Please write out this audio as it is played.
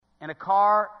and a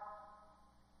car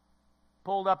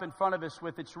pulled up in front of us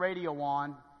with its radio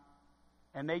on,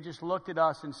 and they just looked at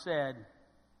us and said,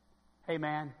 "Hey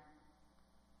man,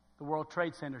 the World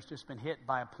Trade Center's just been hit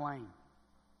by a plane."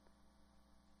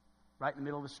 Right in the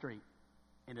middle of the street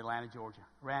in Atlanta, Georgia.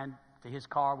 Ran to his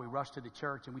car, we rushed to the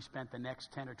church, and we spent the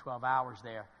next 10 or 12 hours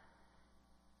there.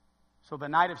 So the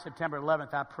night of September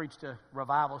 11th, I preached a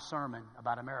revival sermon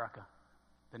about America,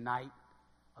 the night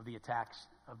of the attacks,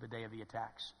 of the day of the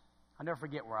attacks. I'll never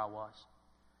forget where I was.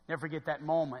 Never forget that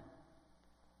moment.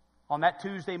 On that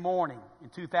Tuesday morning in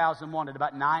 2001 at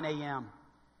about 9 a.m.,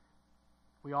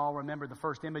 we all remember the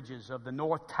first images of the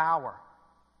North Tower,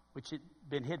 which had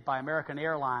been hit by American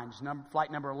Airlines,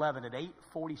 flight number 11 at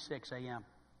 8:46 a.m.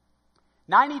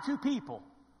 92 people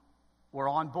were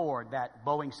on board that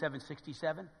Boeing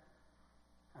 767,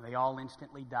 and they all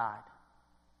instantly died,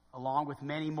 along with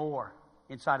many more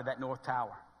inside of that North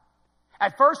Tower.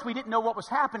 At first, we didn't know what was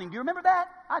happening. Do you remember that?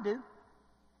 I do.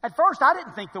 At first, I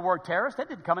didn't think the word terrorist. That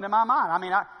didn't come into my mind. I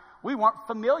mean, we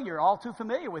weren't all too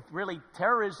familiar with really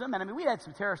terrorism. And I mean, we had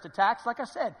some terrorist attacks, like I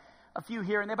said, a few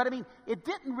here and there. But I mean, it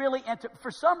didn't really enter.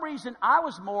 For some reason, I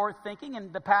was more thinking,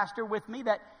 and the pastor with me,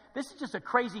 that this is just a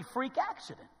crazy freak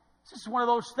accident. This is one of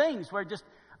those things where just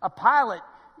a pilot,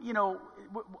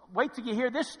 wait till you hear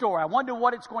this story. I wonder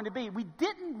what it's going to be. We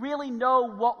didn't really know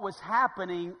what was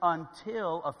happening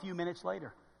until a few minutes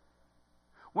later,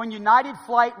 when United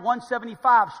Flight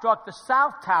 175 struck the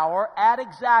South Tower at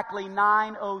exactly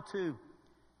 9:02.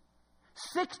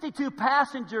 62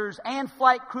 passengers and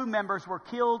flight crew members were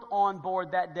killed on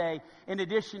board that day, in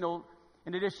addition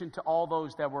to all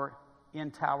those that were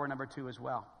in Tower number 2 as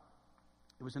well.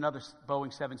 It was another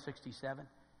Boeing 767.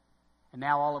 And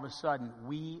now all of a sudden,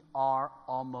 we are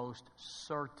almost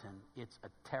certain it's a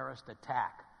terrorist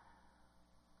attack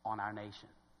on our nation.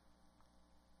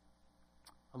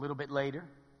 A little bit later,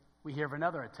 we hear of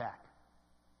another attack.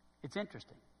 It's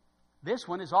interesting. This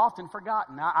one is often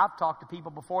forgotten. Now, I've talked to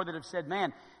people before that have said,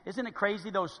 "Man, isn't it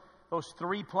crazy those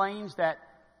 3 planes that,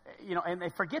 and they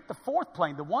forget the 4th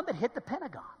plane, the one that hit the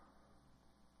Pentagon."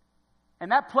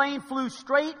 And that plane flew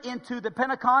straight into the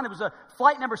Pentagon. It was a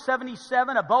flight number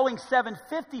 77, a Boeing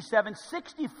 757.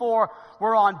 64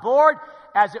 were on board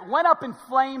as it went up in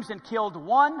flames and killed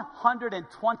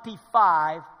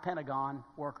 125 Pentagon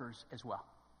workers as well.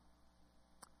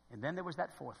 And then there was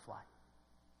that 4th flight.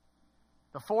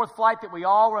 The 4th flight that we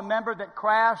all remember that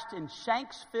crashed in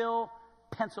Shanksville,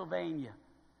 Pennsylvania.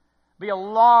 Be a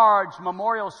large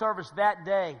memorial service that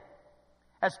day,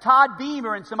 as Todd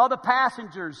Beamer and some other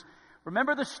passengers,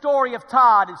 remember the story of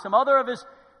Todd and some other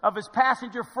of his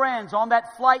passenger friends on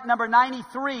that flight number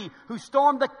 93 who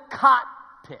stormed the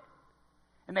cockpit.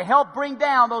 And they helped bring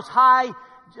down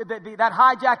that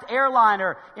hijacked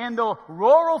airliner in the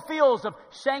rural fields of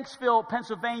Shanksville,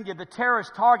 Pennsylvania. The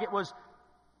terrorist target was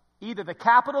either the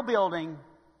Capitol building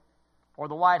or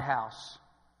the White House,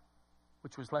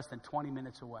 which was less than 20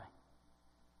 minutes away.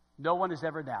 No one has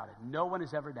ever doubted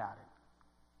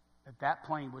that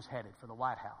plane was headed for the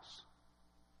White House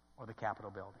or the Capitol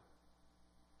building.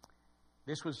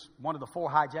 This was one of the 4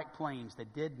 hijacked planes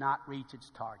that did not reach its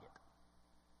target,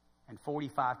 and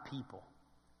 45 people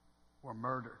were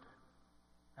murdered.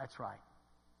 That's right,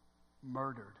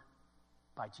 murdered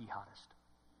by jihadists.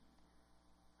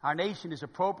 Our nation is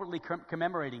appropriately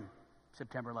commemorating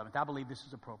September 11th. I believe this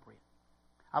is appropriate.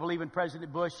 I believe when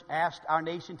President Bush asked our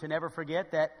nation to never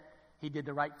forget, that he did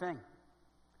the right thing.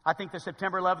 I think the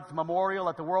September 11th memorial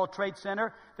at the World Trade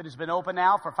Center that has been open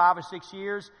now for 5 or 6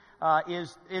 years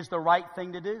is the right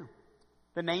thing to do.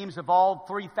 The names of all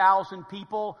 3,000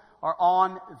 people are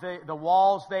on the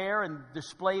walls there and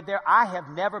displayed there. I have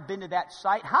never been to that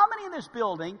site. How many in this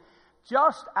building,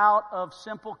 just out of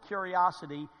simple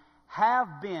curiosity,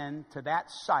 have been to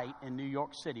that site in New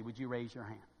York City? Would you raise your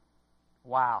hand?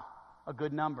 Wow, a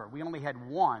good number. We only had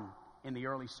 1 in the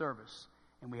early service,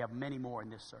 and we have many more in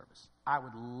this service. I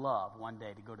would love one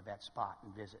day to go to that spot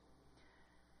and visit.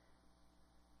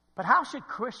 But how should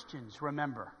Christians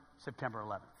remember September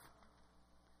 11th?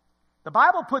 The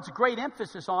Bible puts great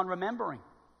emphasis on remembering.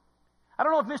 I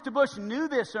don't know if Mr. Bush knew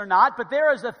this or not, but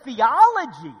there is a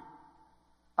theology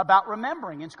about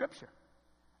remembering in Scripture.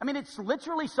 I mean, it's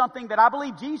literally something that I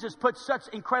believe Jesus puts such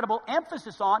incredible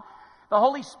emphasis on. The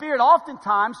Holy Spirit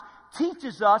oftentimes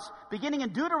teaches us, beginning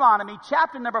in Deuteronomy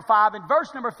chapter number 5 and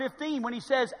verse number 15, when he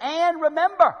says, "And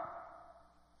remember,"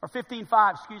 or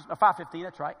 15:5, 5:15,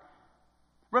 that's right.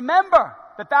 "Remember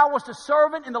that thou wast a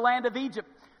servant in the land of Egypt."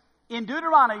 In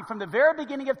Deuteronomy, from the very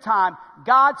beginning of time,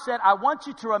 God said, "I want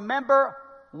you to remember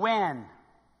when.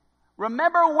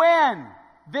 Remember when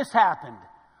this happened.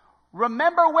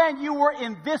 Remember when you were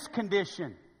in this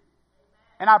condition.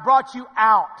 And I brought you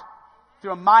out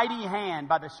through a mighty hand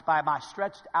by my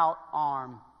stretched out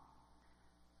arm.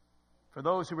 For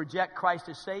those who reject Christ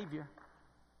as Savior,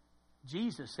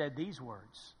 Jesus said these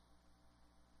words.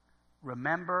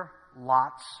 Remember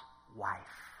Lot's wife.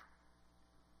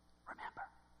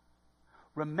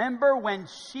 Remember when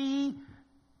she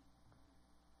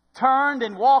turned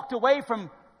and walked away from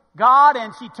God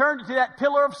and she turned into that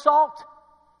pillar of salt?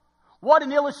 What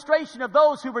an illustration of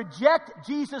those who reject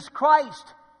Jesus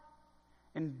Christ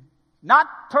and not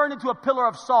turn into a pillar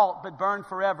of salt, but burn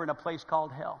forever in a place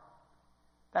called hell.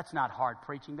 That's not hard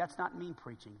preaching. That's not mean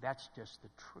preaching. That's just the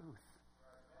truth.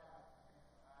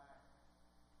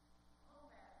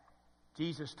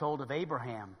 Jesus told of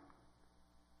Abraham,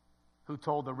 who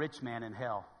told the rich man in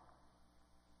hell,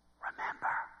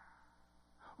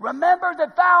 Remember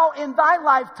that thou in thy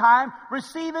lifetime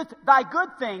receivest thy good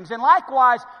things. And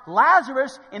likewise,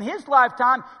 Lazarus in his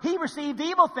lifetime, he received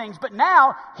evil things. But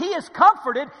now he is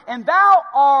comforted and thou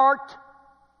art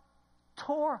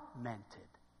tormented.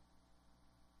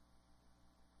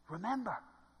 Remember.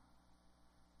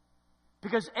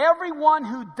 Because everyone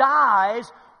who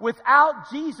dies without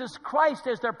Jesus Christ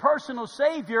as their personal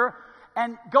Savior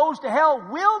and goes to hell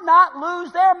will not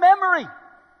lose their memory.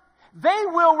 They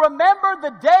will remember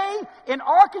the day in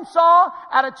Arkansas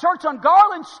at a church on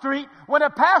Garland Street when a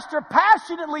pastor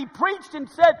passionately preached and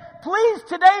said, please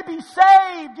today be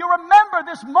saved. You remember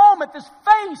this moment, this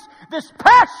face, this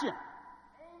passion.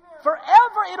 Amen.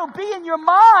 Forever it'll be in your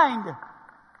mind.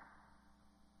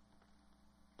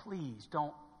 Please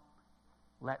don't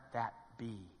let that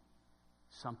be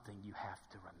something you have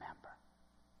to remember.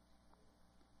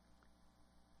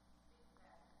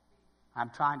 I'm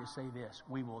trying to say this.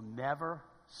 We will never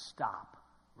stop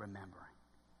remembering.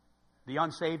 The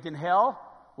unsaved in hell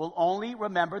will only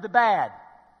remember the bad.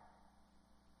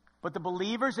 But the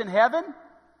believers in heaven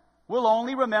will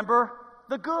only remember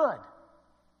the good.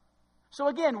 So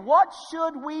again, what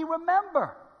should we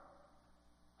remember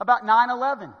about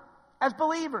 9/11 as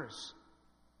believers?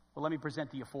 Well, let me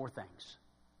present to you 4 things.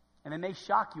 And it may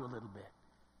shock you a little bit.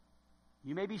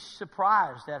 You may be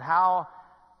surprised at how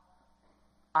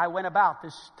I went about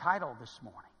this title this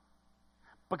morning.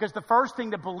 Because the first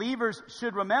thing that believers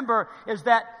should remember is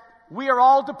that we are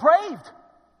all depraved.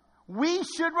 We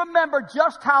should remember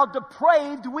just how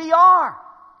depraved we are.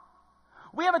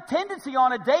 We have a tendency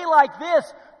on a day like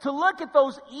this to look at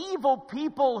those evil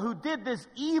people who did this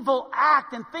evil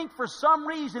act and think for some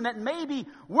reason that maybe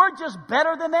we're just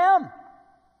better than them.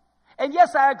 And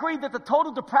yes, I agree that the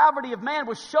total depravity of man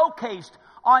was showcased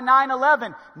on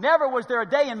 9/11. Never was there a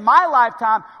day in my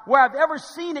lifetime where I've ever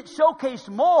seen it showcased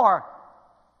more.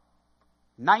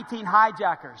 19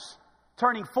 hijackers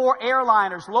turning 4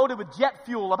 airliners loaded with jet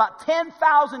fuel, about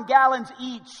 10,000 gallons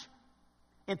each,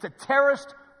 into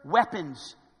terrorist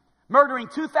weapons, murdering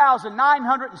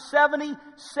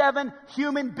 2,977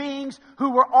 human beings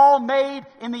who were all made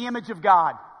in the image of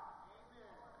God.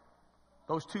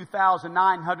 Those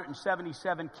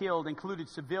 2,977 killed included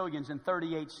civilians in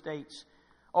 38 states,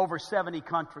 over 70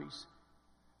 countries.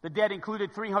 The dead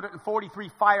included 343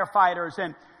 firefighters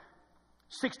and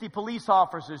 60 police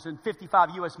officers and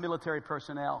 55 U.S. military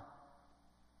personnel.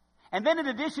 And then in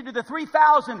addition to the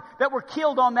 3,000 that were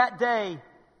killed on that day,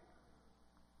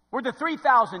 were the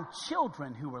 3,000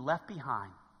 children who were left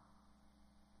behind.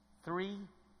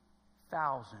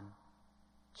 3,000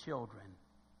 children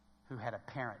who had a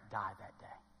parent die that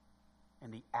day.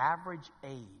 And the average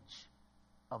age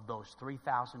of those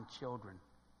 3,000 children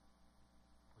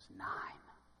was 9.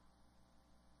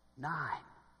 9.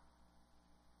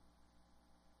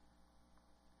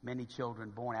 Many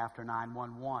children born after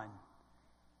 9/11,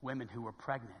 women who were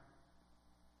pregnant,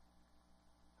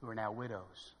 who are now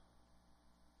widows,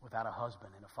 without a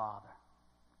husband and a father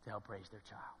to help raise their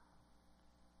child.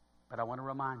 But I want to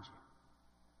remind you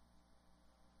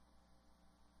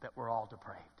that we're all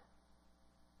depraved.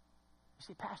 You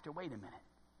say, Pastor, wait a minute.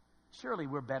 Surely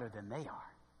we're better than they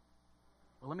are.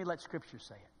 Well, let me let Scripture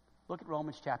say it. Look at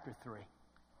Romans chapter 3.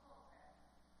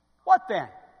 What then?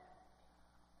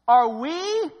 Are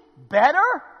we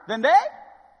better than they?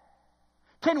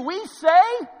 Can we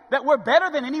say that we're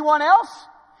better than anyone else?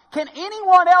 Can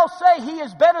anyone else say he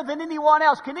is better than anyone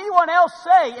else? Can anyone else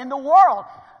say in the world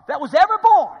that was ever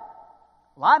born,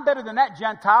 well, I'm better than that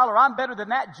Gentile, or I'm better than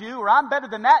that Jew, or I'm better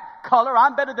than that color,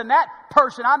 I'm better than that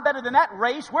person, I'm better than that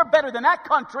race, we're better than that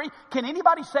country? Can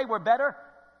anybody say we're better?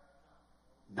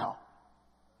 No.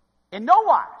 In no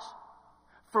wise.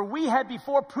 For we had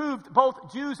before proved,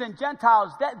 both Jews and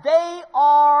Gentiles, that they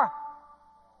are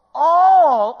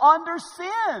all under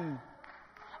sin.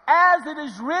 As it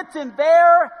is written,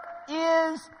 there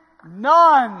is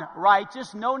none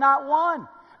righteous, no, not one.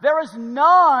 There is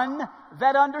none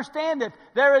that understandeth.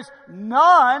 There is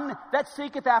none that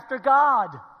seeketh after God.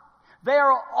 They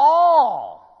are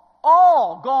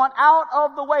all gone out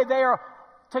of the way. They are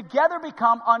together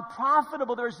become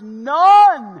unprofitable. There's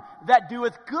none that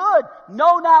doeth good.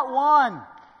 No, not one.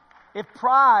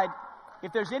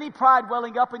 If there's any pride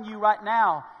welling up in you right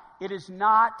now, it is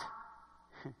not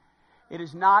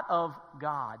of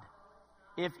God.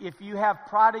 If you have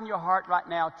pride in your heart right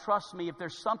now, trust me, if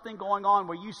there's something going on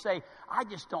where you say, I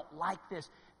just don't like this,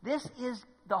 this is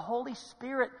the Holy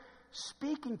Spirit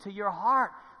speaking to your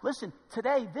heart. Listen,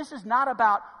 today, this is not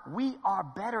about we are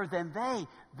better than they.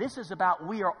 This is about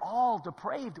we are all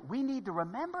depraved. We need to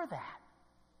remember that.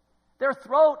 Their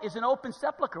throat is an open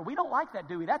sepulcher. We don't like that,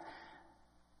 do we?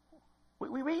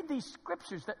 We read these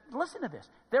scriptures that, listen to this.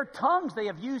 Their tongues they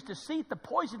have used to seat. The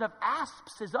poison of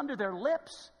asps is under their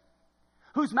lips.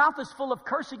 Whose mouth is full of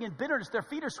cursing and bitterness. Their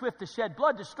feet are swift to shed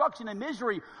blood. Destruction and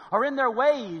misery are in their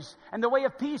ways. And the way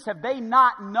of peace have they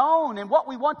not known. And what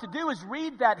we want to do is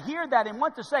read that, hear that, and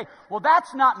want to say, well,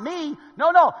 that's not me.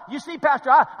 No. You see, Pastor,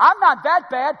 I'm not that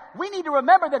bad. We need to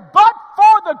remember that but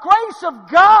for the grace of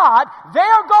God,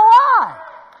 there go I.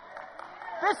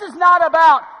 This is not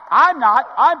about,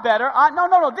 I'm better.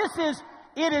 No.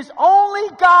 It is only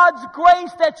God's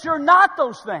grace that you're not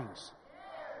those things.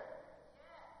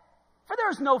 For there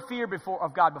is no fear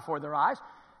of God before their eyes.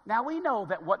 Now we know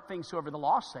that what things soever the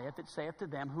law saith, it saith to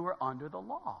them who are under the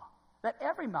law, that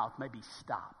every mouth may be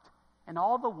stopped, and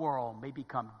all the world may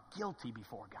become guilty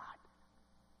before God.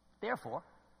 Therefore,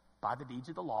 by the deeds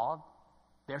of the law,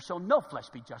 there shall no flesh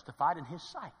be justified in his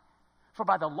sight. For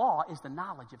by the law is the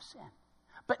knowledge of sin.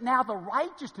 But now the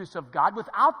righteousness of God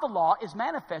without the law is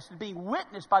manifested, being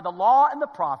witnessed by the law and the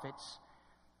prophets,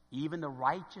 even the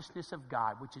righteousness of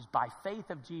God, which is by faith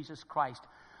of Jesus Christ,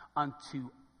 unto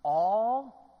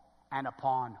all and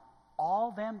upon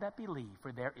all them that believe.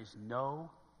 For there is no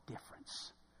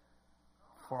difference.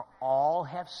 For all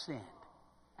have sinned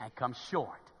and come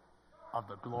short of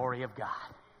the glory of God.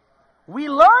 We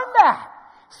learn that.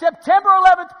 September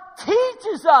 11th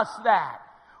teaches us that.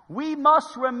 We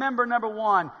must remember, number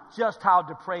one, just how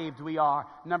depraved we are.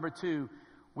 Number two,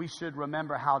 we should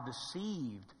remember how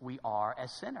deceived we are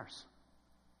as sinners.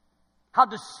 How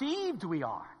deceived we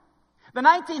are. The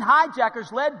 19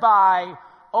 hijackers led by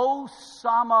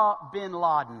Osama bin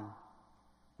Laden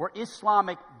were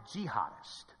Islamic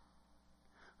jihadists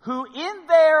who in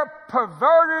their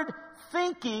perverted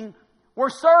thinking were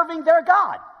serving their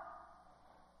God.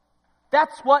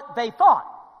 That's what they thought.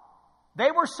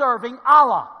 They were serving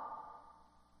Allah.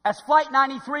 As Flight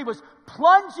 93 was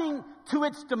plunging to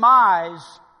its demise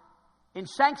in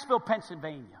Shanksville,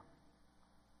 Pennsylvania,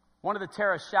 one of the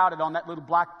terrorists shouted on that little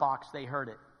black box, they heard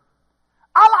it,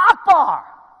 Allah Akbar,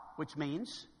 which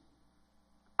means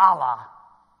Allah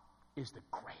is the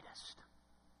greatest.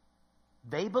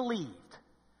 They believed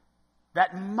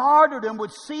that martyrdom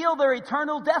would seal their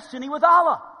eternal destiny with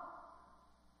Allah.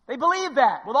 They believed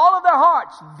that with all of their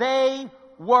hearts. They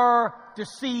were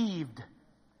deceived.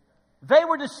 They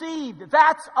were deceived.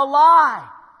 That's a lie.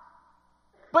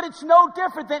 But it's no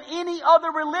different than any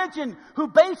other religion who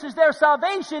bases their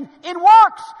salvation in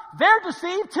works. They're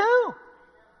deceived too.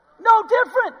 No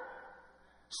different.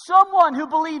 Someone who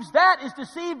believes that is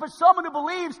deceived, but someone who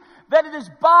believes that it is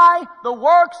by the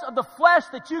works of the flesh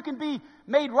that you can be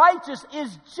made righteous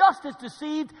is just as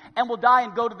deceived and will die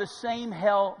and go to the same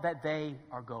hell that they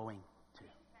are going to.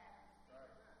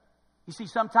 You see,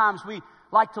 sometimes we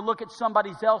like to look at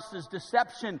somebody else's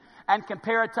deception and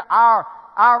compare it to our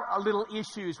little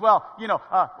issues. Well,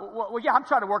 I'm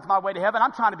trying to work my way to heaven.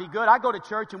 I'm trying to be good. I go to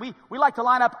church, and we like to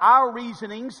line up our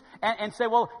reasonings and say,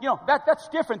 well, that's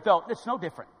different, though. It's no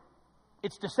different.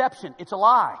 It's deception. It's a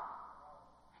lie.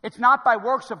 It's not by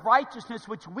works of righteousness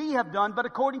which we have done, but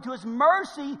according to His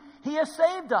mercy, He has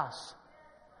saved us.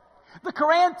 The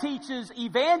Quran teaches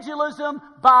evangelism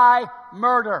by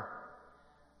murder.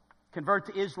 Convert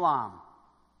to Islam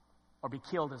or be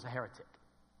killed as a heretic.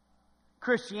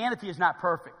 Christianity is not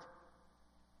perfect,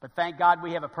 but thank God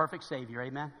we have a perfect Savior,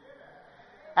 amen?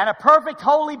 And a perfect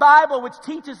Holy Bible which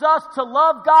teaches us to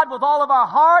love God with all of our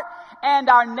heart and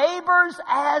our neighbors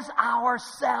as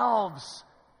ourselves.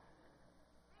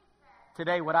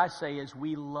 Today what I say is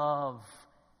we love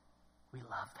them,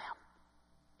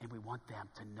 and we want them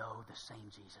to know the same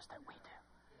Jesus that we do.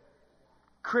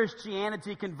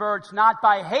 Christianity converts not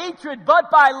by hatred, but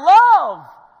by love.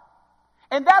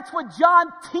 And that's what John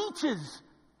teaches.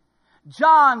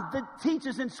 John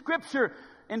teaches in Scripture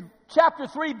In chapter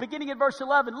 3, beginning at verse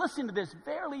 11, listen to this.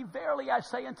 Verily, verily, I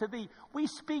say unto thee, we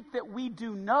speak that we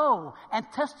do know and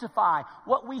testify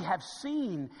what we have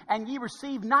seen, and ye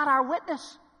receive not our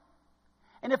witness.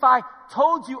 And if I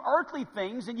told you earthly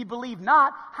things and ye believe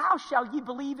not, how shall ye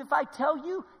believe if I tell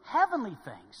you heavenly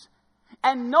things?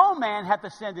 And no man hath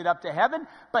ascended up to heaven,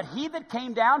 but he that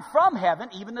came down from heaven,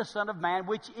 even the Son of Man,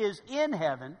 which is in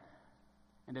heaven.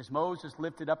 And as Moses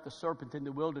lifted up the serpent in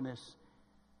the wilderness,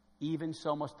 even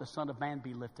so must the Son of Man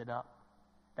be lifted up,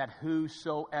 that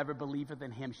whosoever believeth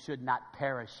in him should not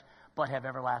perish, but have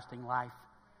everlasting life.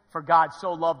 For God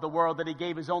so loved the world that he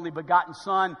gave his only begotten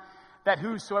Son, that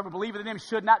whosoever believeth in him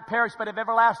should not perish, but have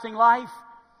everlasting life.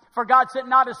 For God sent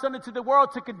not his Son into the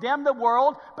world to condemn the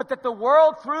world, but that the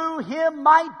world through him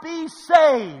might be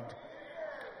saved.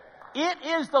 It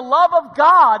is the love of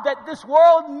God that this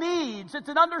world needs. It's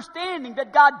an understanding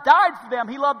that God died for them.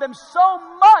 He loved them so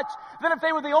much that if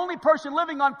they were the only person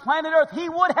living on planet Earth, he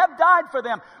would have died for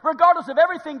them, regardless of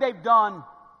everything they've done.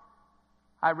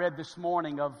 I read this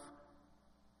morning of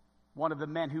one of the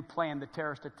men who planned the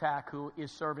terrorist attack, who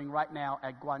is serving right now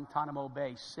at Guantanamo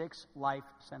Bay 6 life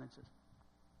sentences.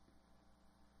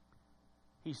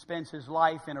 He spends his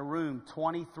life in a room,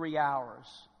 23 hours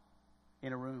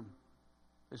in a room.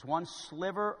 There's one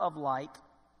sliver of light.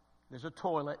 There's a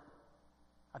toilet.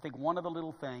 I think one other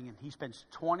little thing. And he spends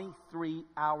 23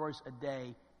 hours a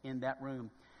day in that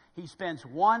room. He spends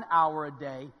 1 hour a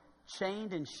day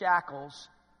chained in shackles,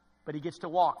 but he gets to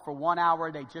walk for 1 hour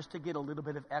a day just to get a little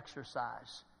bit of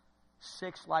exercise.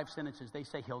 6 life sentences. They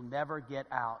say he'll never get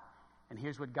out. And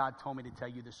here's what God told me to tell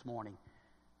you this morning.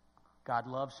 God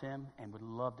loves him and would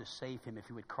love to save him if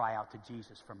he would cry out to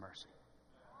Jesus for mercy.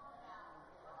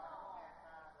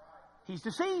 He's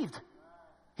deceived.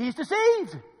 He's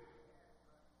deceived.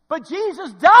 But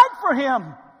Jesus died for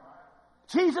him.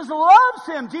 Jesus loves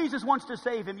him. Jesus wants to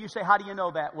save him. You say, how do you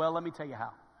know that? Well, let me tell you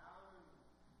how.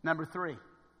 Number 3,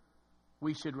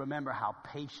 we should remember how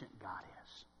patient God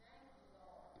is.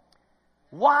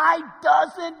 Why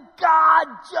doesn't God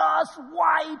just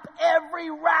wipe every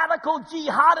radical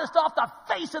jihadist off the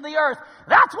face of the earth?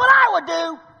 That's what I would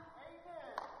do.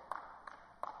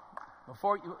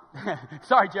 Before you,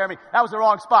 sorry, Jeremy, that was the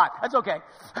wrong spot. That's okay.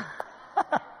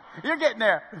 You're getting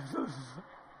there.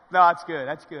 No, that's good.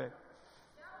 That's good.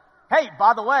 Hey,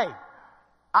 by the way,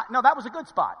 no, that was a good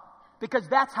spot because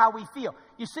that's how we feel.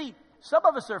 You see, some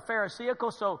of us are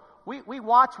Pharisaical, so we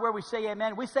watch where we say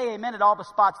amen. We say amen at all the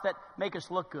spots that make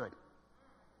us look good.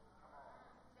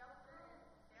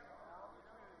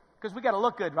 Because we got to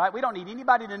look good, right? We don't need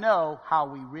anybody to know how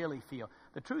we really feel.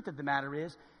 The truth of the matter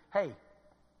is, hey,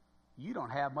 you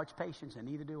don't have much patience, and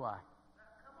neither do I.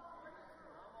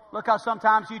 Look how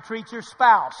sometimes you treat your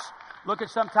spouse. Look at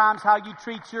sometimes how you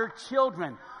treat your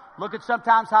children. Look at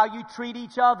sometimes how you treat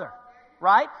each other.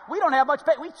 Right? We don't have much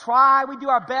patience. We try, we do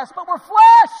our best, but we're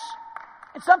flesh.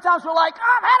 And sometimes we're like,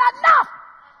 I've had enough.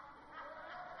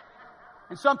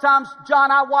 And sometimes, John,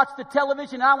 I watch the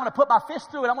television and I want to put my fist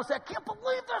through it. I want to say, I can't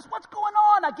believe this. What's going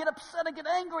on? I get upset. I get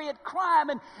angry at crime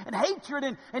and hatred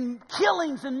and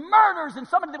killings and murders. And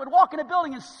somebody that would walk in a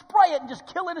building and spray it and just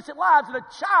kill innocent lives, and a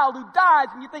child who dies.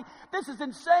 And you think, this is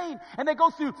insane. And they go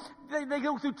through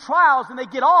trials and they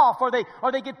get off, or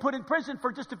they get put in prison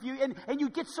for just a few. And you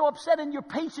get so upset and your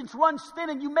patience runs thin,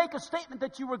 and you make a statement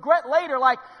that you regret later,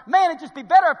 like, man, it'd just be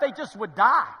better if they just would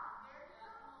die.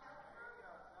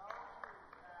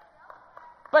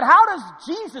 But how does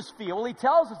Jesus feel? Well, he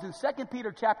tells us in 2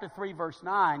 Peter chapter 3, verse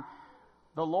 9,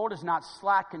 the Lord is not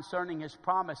slack concerning his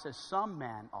promise as some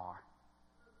men are,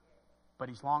 but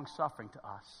he's long-suffering to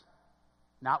us,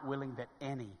 not willing that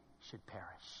any should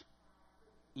perish.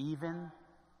 Even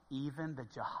the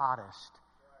jihadist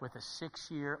with a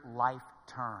 6-year life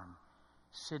term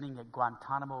sitting at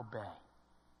Guantanamo Bay,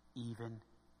 even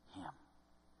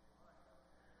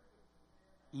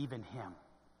him.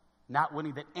 Not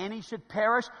willing that any should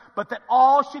perish, but that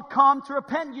all should come to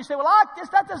repentance. You say, well,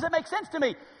 that doesn't make sense to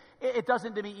me. It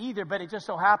doesn't to me either, but it just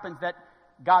so happens that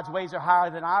God's ways are higher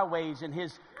than our ways, and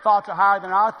his thoughts are higher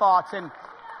than our thoughts. And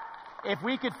if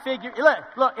we could figure,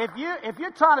 look, if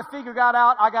you're trying to figure God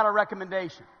out, I got a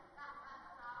recommendation.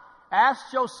 Ask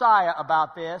Josiah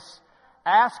about this.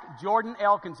 Ask Jordan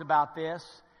Elkins about this.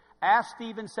 Ask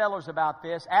Stephen Sellers about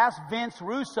this. Ask Vince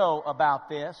Russo about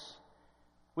this.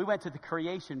 We went to the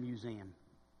Creation Museum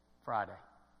Friday.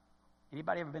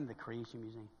 Anybody ever been to the Creation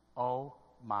Museum? Oh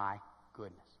my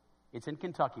goodness. It's in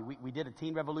Kentucky. We did a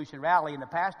Teen Revolution rally, and the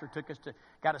pastor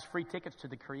got us free tickets to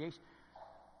the Creation.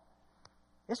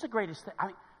 It's the greatest thing. I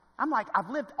mean, I'm like, I've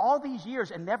lived all these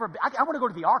years and never been. I want to go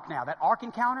to the Ark now, that Ark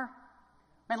encounter.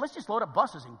 Man, let's just load up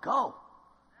buses and go.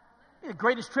 The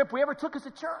greatest trip we ever took as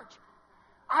a church.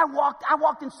 I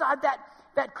walked inside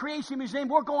that Creation Museum.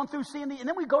 We're going through seeing and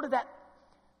then we go to that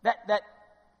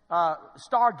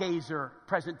Stargazer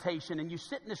presentation, and you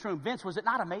sit in this room. Vince, was it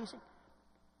not amazing?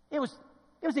 It was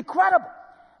incredible.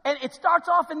 And it starts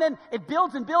off, and then it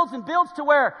builds and builds and builds to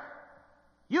where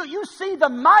you see the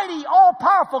mighty,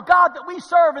 all-powerful God that we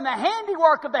serve, and the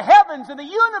handiwork of the heavens and the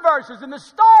universes and the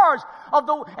stars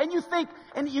and you think,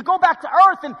 and you go back to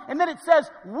earth, and then it says,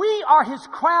 we are His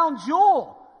crown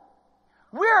jewel.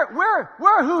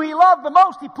 We're who He loved the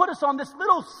most. He put us on this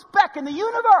little speck in the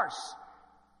universe.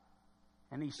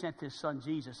 And He sent His Son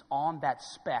Jesus on that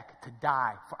speck to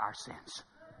die for our sins.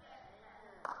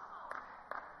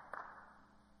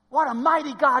 What a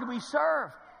mighty God we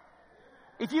serve.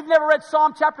 If you've never read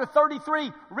Psalm chapter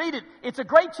 33, read it. It's a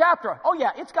great chapter. Oh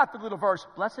yeah, it's got the little verse,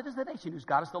 blessed is the nation whose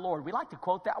God is the Lord. We like to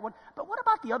quote that one. But what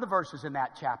about the other verses in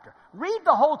that chapter? Read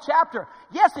the whole chapter.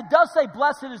 Yes, it does say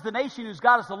blessed is the nation whose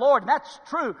God is the Lord, and that's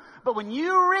true. But when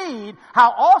you read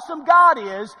how awesome God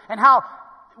is and how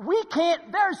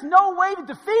there's no way to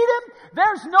defeat Him.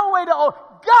 There's no way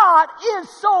God is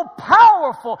so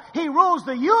powerful. He rules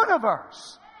the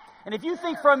universe. And if you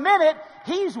think for a minute,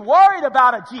 He's worried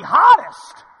about a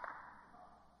jihadist.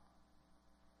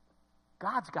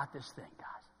 God's got this thing,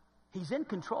 guys. He's in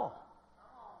control.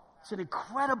 It's an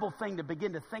incredible thing to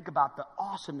begin to think about the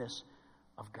awesomeness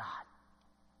of God.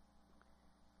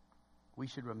 We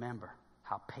should remember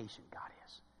how patient God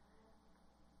is.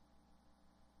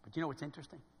 But you know what's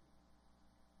interesting?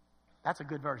 That's a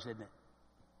good verse, isn't it?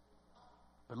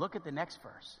 But look at the next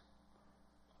verse.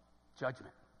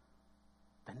 Judgment.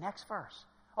 The next verse.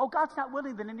 Oh, God's not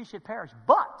willing that any should perish,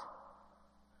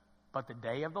 but the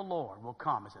day of the Lord will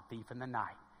come as a thief in the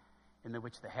night, in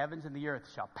which the heavens and the earth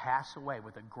shall pass away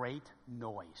with a great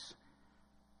noise,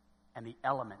 and the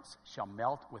elements shall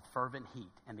melt with fervent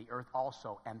heat, and the earth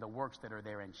also and the works that are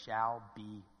therein shall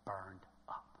be burned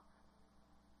up.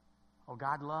 Oh,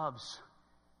 God loves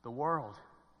the world.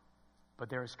 But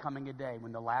there is coming a day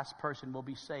when the last person will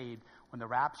be saved, when the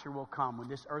rapture will come, when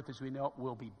this earth as we know it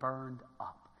will be burned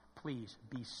up. Please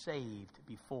be saved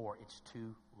before it's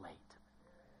too late.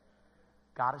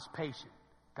 God is patient.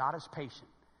 God is patient.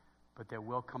 But there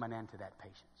will come an end to that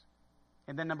patience.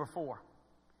 And then number 4.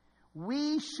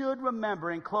 We should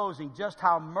remember in closing just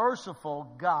how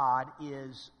merciful God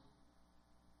is.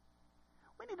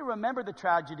 We need to remember the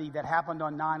tragedy that happened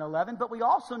on 9/11, but we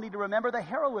also need to remember the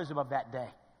heroism of that day.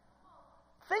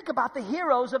 Think about the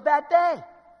heroes of that day.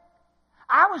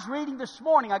 I was reading this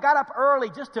morning. I got up early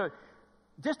just to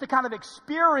kind of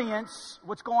experience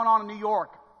what's going on in New York.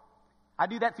 I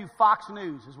do that through Fox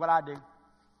News is what I do.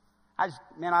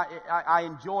 I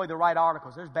enjoy the right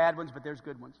articles. There's bad ones, but there's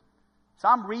good ones. So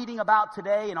I'm reading about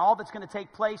today and all that's going to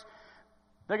take place.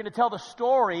 They're going to tell the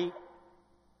story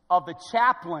of the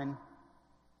chaplain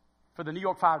for the New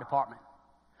York Fire Department,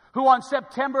 who on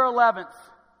September 11th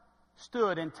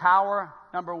stood in Tower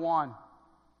Number 1.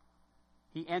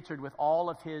 He entered with all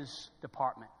of his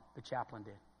department, the chaplain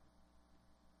did.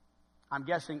 I'm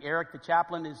guessing Eric, the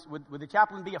chaplain, would the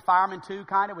chaplain be a fireman too,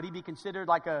 kind of? Would he be considered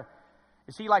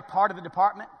is he like part of the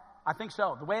department? I think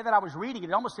so. The way that I was reading it,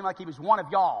 it almost seemed like he was one of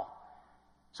y'all.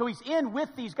 So he's in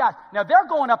with these guys. Now they're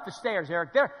going up the stairs,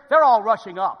 Eric. They're all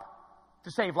rushing up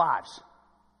to save lives.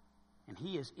 And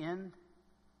he is in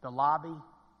the lobby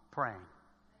praying.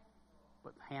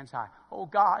 With hands high. Oh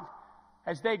God,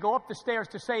 as they go up the stairs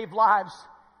to save lives,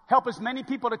 help as many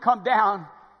people to come down.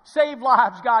 Save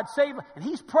lives, God, save. And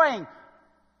he's praying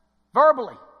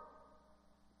verbally.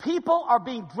 People are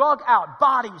being drug out.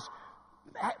 Bodies,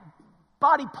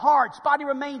 body parts, body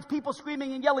remains, people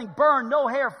screaming and yelling, burn, no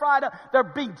hair, fried up. They're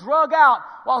being drug out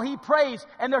while he prays.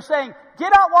 And they're saying,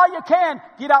 get out while you can.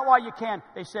 Get out while you can.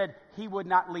 They said he would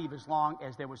not leave as long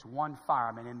as there was one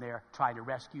fireman in there trying to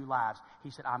rescue lives.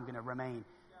 He said, I'm going to remain.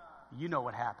 You know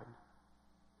what happened.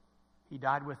 He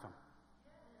died with them.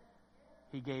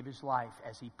 He gave his life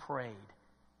as he prayed.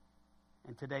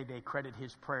 And today they credit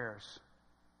his prayers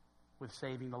with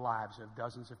saving the lives of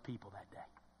dozens of people that day.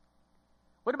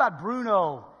 What about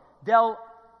Bruno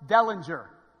Dellinger,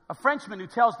 a Frenchman who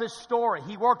tells this story?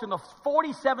 He worked on the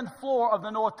 47th floor of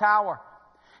the North Tower.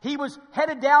 He was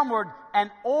headed downward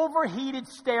an overheated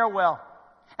stairwell.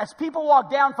 As people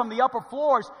walked down from the upper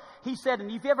floors, he said,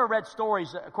 and if you ever read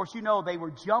stories, of course you know they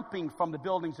were jumping from the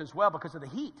buildings as well because of the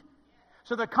heat.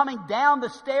 So they're coming down the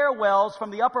stairwells from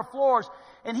the upper floors.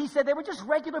 And he said they were just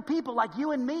regular people like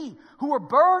you and me who were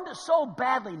burned so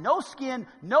badly. No skin,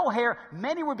 no hair.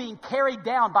 Many were being carried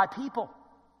down by people.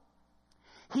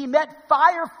 He met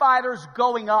firefighters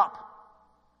going up.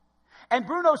 And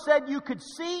Bruno said you could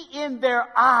see in their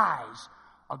eyes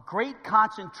a great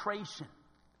concentration,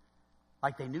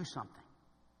 like they knew something.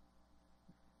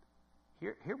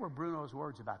 Here were Bruno's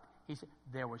words about it. He said,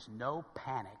 there was no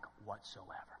panic whatsoever.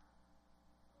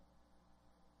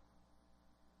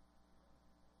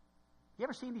 You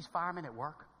ever seen these firemen at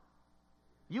work?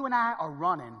 You and I are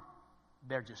running.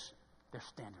 They're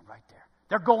standing right there.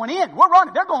 They're going in. We're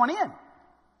running. They're going in.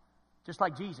 Just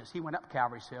like Jesus. He went up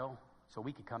Calvary's Hill so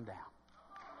we could come down.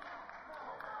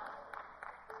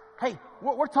 Hey,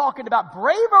 we're talking about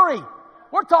bravery.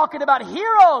 We're talking about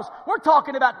heroes. We're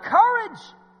talking about courage.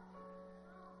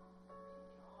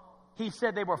 He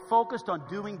said they were focused on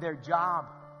doing their job.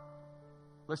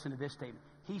 Listen to this statement.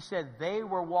 He said they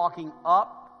were walking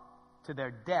up to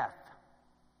their death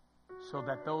so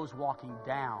that those walking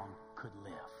down could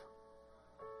live.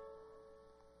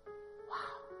 Wow.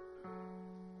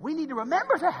 We need to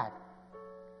remember that.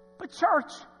 But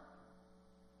church,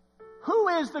 who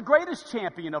is the greatest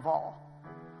champion of all?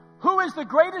 Who is the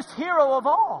greatest hero of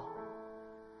all?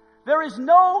 There is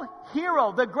no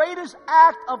hero. The greatest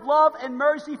act of love and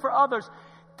mercy for others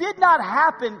did not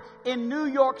happen in New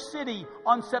York City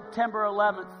on September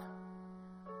 11th.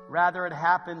 Rather, it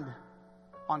happened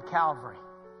on Calvary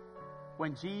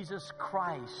when Jesus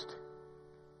Christ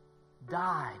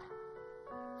died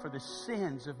for the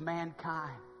sins of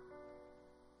mankind.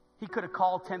 He could have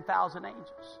called 10,000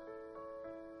 angels.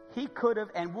 He could have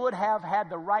and would have had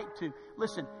the right to.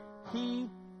 Listen, he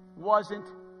wasn't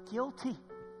guilty.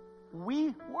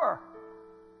 We were.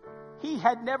 He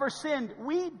had never sinned.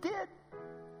 We did.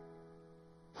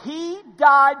 He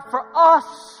died for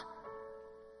us.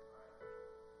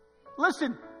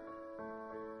 Listen,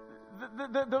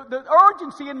 the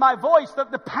urgency in my voice,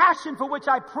 the passion for which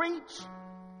I preach,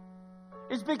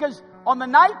 is because on the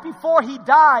night before he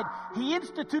died, he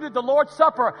instituted the Lord's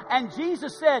Supper, and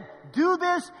Jesus said, do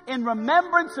this in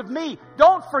remembrance of me.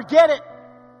 Don't forget it.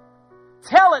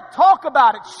 Tell it, talk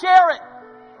about it, share it.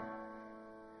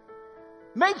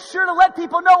 Make sure to let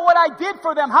people know what I did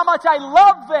for them, how much I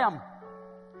love them.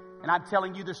 And I'm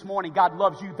telling you this morning, God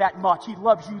loves you that much. He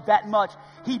loves you that much.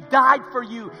 He died for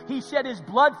you. He shed His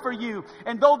blood for you.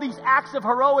 And though these acts of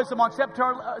heroism on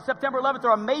September 11th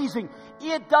are amazing,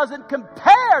 it doesn't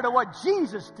compare to what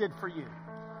Jesus did for you.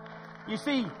 You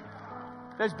see,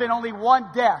 there's been only one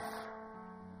death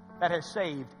that has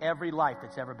saved every life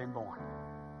that's ever been born.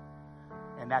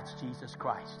 And that's Jesus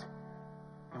Christ.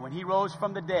 And when He rose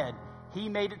from the dead, He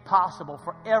made it possible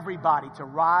for everybody to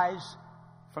rise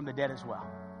from the dead as well,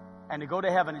 and to go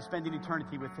to heaven and spend an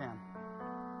eternity with Him.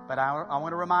 But I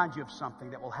want to remind you of something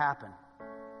that will happen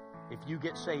if you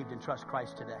get saved and trust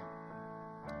Christ today.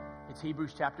 It's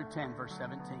Hebrews chapter 10, verse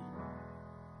 17.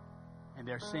 And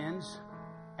their sins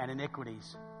and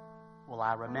iniquities will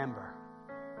I remember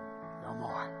no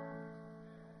more.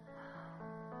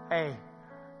 Hey,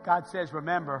 God says,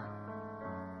 remember.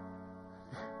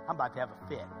 I'm about to have a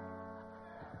fit.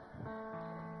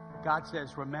 God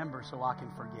says, remember so I can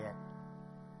forget.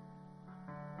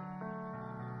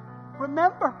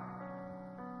 Remember.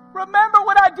 Remember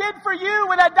what I did for you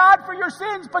when I died for your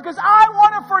sins, because I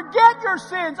want to forget your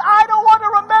sins. I don't want to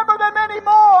remember them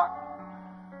anymore.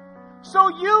 So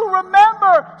you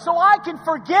remember so I can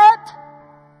forget.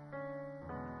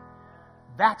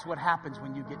 That's what happens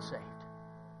when you get saved.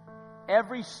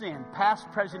 Every sin,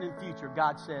 past, present, and future,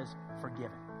 God says,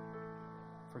 forgiven.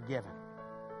 Forgiven.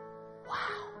 Wow.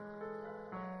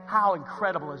 How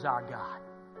incredible is our God.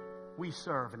 We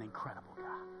serve an incredible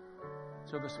God.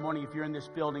 So this morning, if you're in this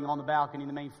building, on the balcony,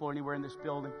 the main floor, anywhere in this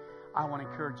building, I want to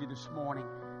encourage you this morning.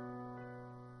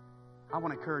 I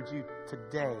want to encourage you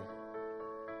today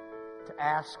to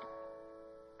ask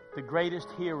the greatest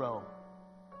hero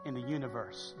in the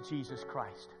universe, Jesus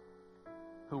Christ,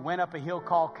 who went up a hill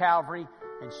called Calvary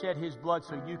and shed His blood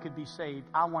so you could be saved.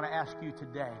 I want to ask you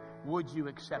today, would you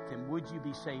accept Him? Would you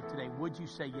be saved today? Would you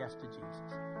say yes to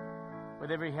Jesus? With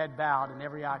every head bowed and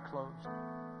every eye closed.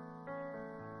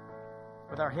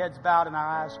 With our heads bowed and our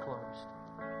eyes closed.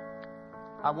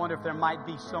 I wonder if there might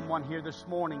be someone here this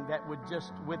morning that would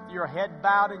just, with your head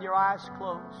bowed and your eyes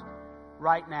closed,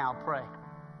 right now pray.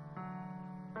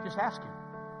 Just ask Him.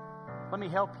 Let me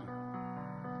help you.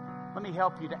 Let me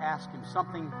help you to ask Him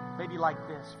something maybe like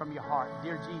this from your heart.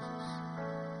 Dear Jesus.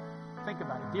 Think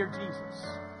about it. Dear Jesus.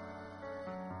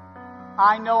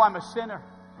 I know I'm a sinner.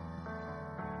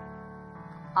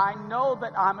 I know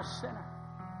that I'm a sinner.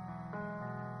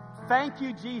 Thank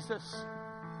you, Jesus,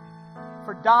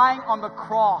 for dying on the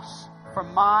cross for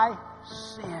my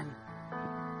sin.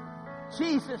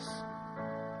 Jesus,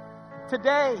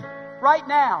 today, right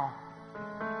now,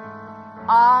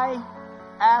 I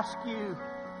ask you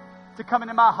to come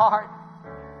into my heart.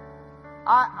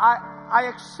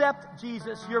 I accept,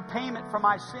 Jesus, your payment for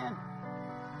my sin.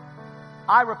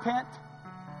 I repent.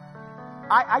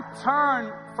 I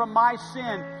turn from my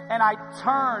sin and I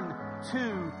turn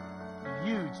to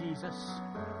you, Jesus,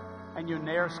 and your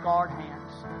nail-scarred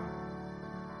hands.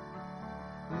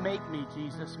 Make me,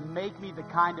 Jesus. Make me the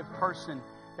kind of person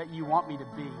that you want me to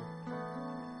be.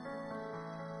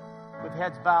 With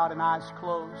heads bowed and eyes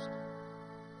closed.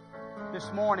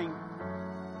 This morning,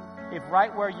 if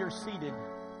right where you're seated,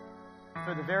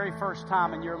 for the very first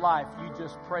time in your life, you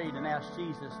just prayed and asked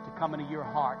Jesus to come into your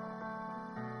heart,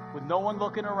 with no one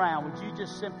looking around, would you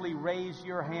just simply raise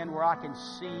your hand where I can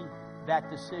see that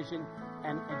decision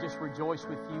and just rejoice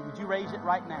with you? Would you raise it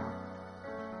right now?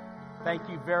 Thank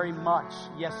you very much.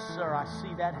 Yes, sir, I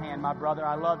see that hand, my brother.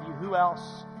 I love you. Who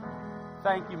else?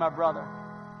 Thank you, my brother.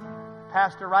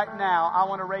 Pastor, right now, I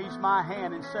want to raise my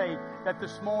hand and say that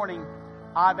this morning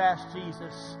I've asked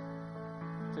Jesus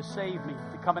to save me,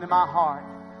 to come into my heart,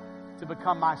 to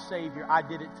become my Savior. I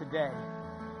did it today.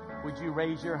 Would you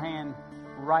raise your hand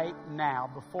right now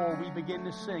before we begin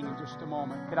to sing in just a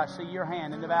moment? Could I see your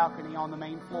hand in the balcony on the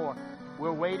main floor?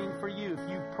 We're waiting for you if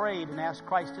you've prayed and asked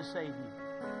Christ to save you.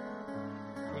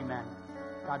 Amen.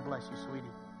 God bless you, sweetie.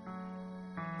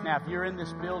 Now, if you're in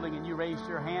this building and you raised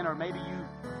your hand, or maybe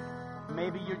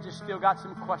you just still got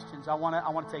some questions, I want to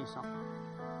tell you something.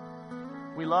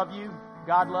 We love you.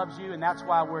 God loves you, and that's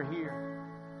why we're here.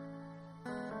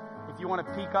 If you want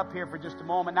to peek up here for just a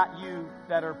moment, not you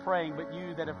that are praying, but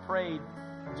you that have prayed.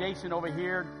 Jason over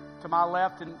here to my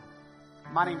left, and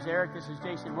my name's Eric. This is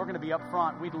Jason. We're going to be up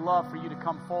front. We'd love for you to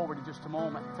come forward in just a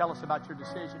moment and tell us about your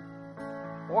decision.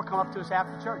 Or come up to us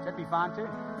after church. That'd be fine too.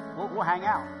 We'll hang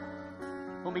out.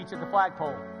 We'll meet you at the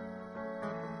flagpole.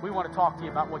 We want to talk to you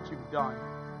about what you've done.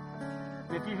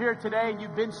 And if you're here today and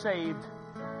you've been saved,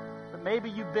 but maybe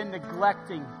you've been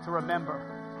neglecting to remember,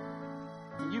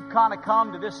 and you've kind of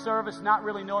come to this service not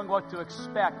really knowing what to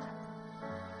expect,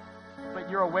 but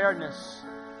your awareness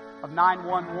of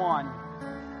 911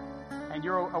 and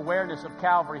your awareness of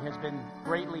Calvary has been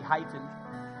greatly heightened,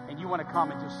 and you want to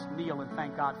come and just kneel and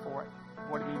thank God for it,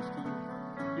 what it means to you,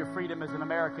 your freedom as an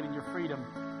American and your freedom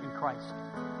in Christ.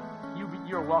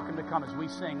 You're welcome to come as we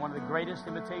sing one of the greatest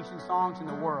invitation songs in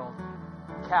the world.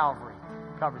 Calvary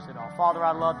covers it all. Father,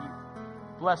 I love you.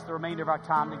 Bless the remainder of our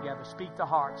time together. Speak to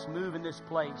hearts. Move in this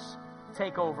place.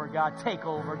 Take over, God. Take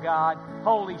over, God.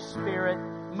 Holy Spirit,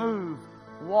 move,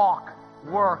 walk,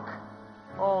 work.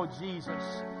 Oh, Jesus,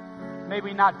 may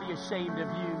we not be ashamed of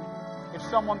you. If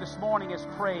someone this morning has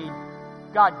prayed,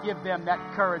 God, give them that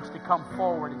courage to come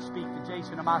forward and speak to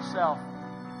Jason and myself.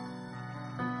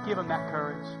 Give them that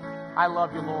courage. I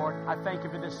love you, Lord. I thank you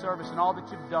for this service and all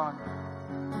that you've done.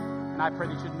 And I pray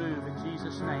that you'd move in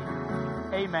Jesus' name.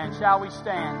 Amen. Shall we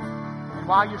stand? And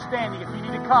while you're standing, if you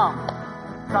need to come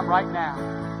right now.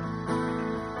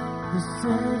 The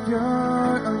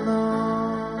Savior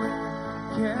alone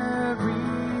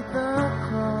carried the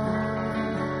cross.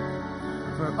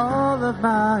 For all of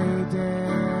my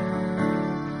days,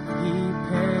 he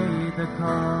paid the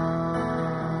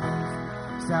cost.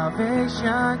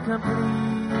 Salvation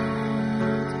complete.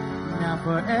 Now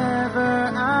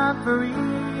forever I'm free.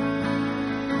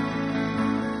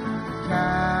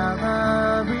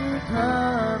 Calvary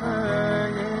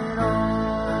covered it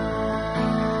all.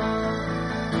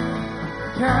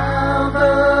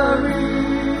 Calvary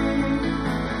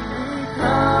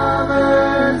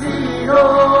covers it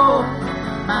all.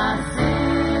 My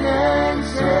sin and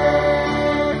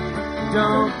shame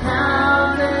don't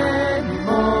count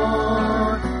anymore.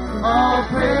 All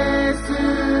praise to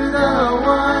the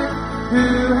one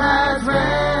who has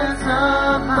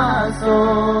ransomed my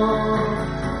soul.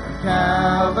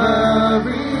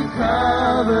 Calvary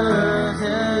covers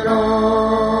it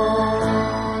all.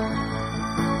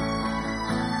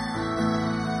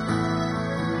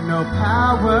 No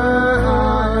power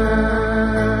on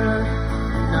earth,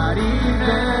 not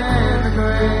even the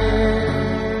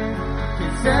grave,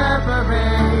 can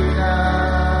separate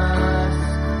us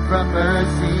from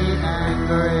mercy and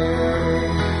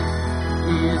grace.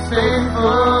 He is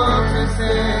faithful to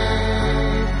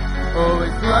save. Oh,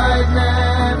 his blood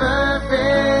never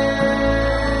fails.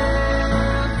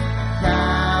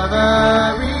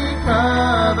 Calvary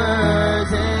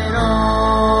covers it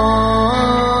all.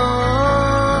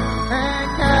 And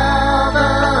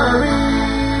Calvary,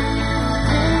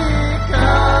 it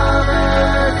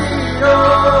covers it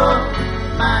all.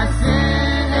 My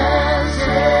sin and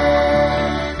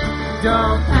shame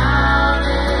don't count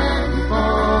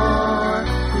anymore.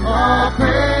 All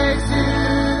praise to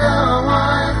the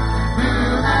one who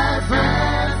has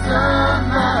ransomed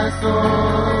my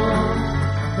soul.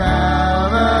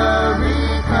 Calvary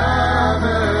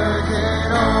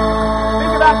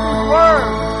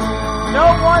No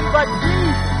one but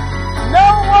Jesus. No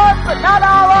one but, not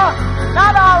Allah,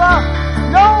 not Allah.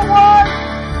 No one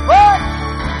but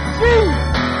Jesus.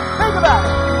 Think about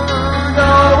it.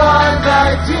 No one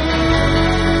but Jesus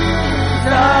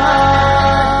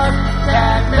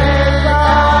can make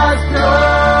us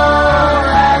pure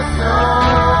as snow.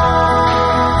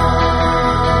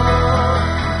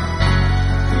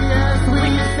 Yes, we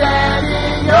stand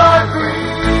in your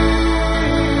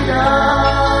freedom.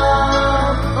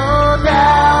 Oh,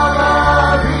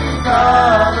 Calvary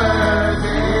covers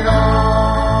it all.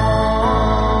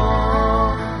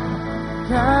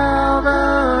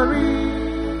 Calvary,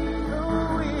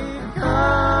 oh, it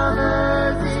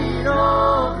covers it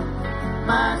all.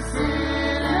 My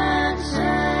sin and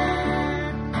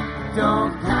shame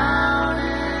don't count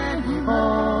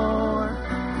anymore.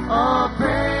 All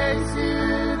praise to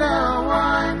the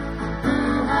one who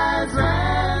has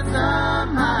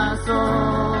ransomed my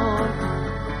soul.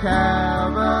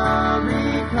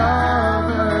 Calvary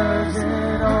covers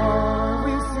it all.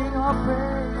 We sing all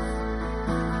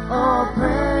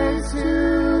praise to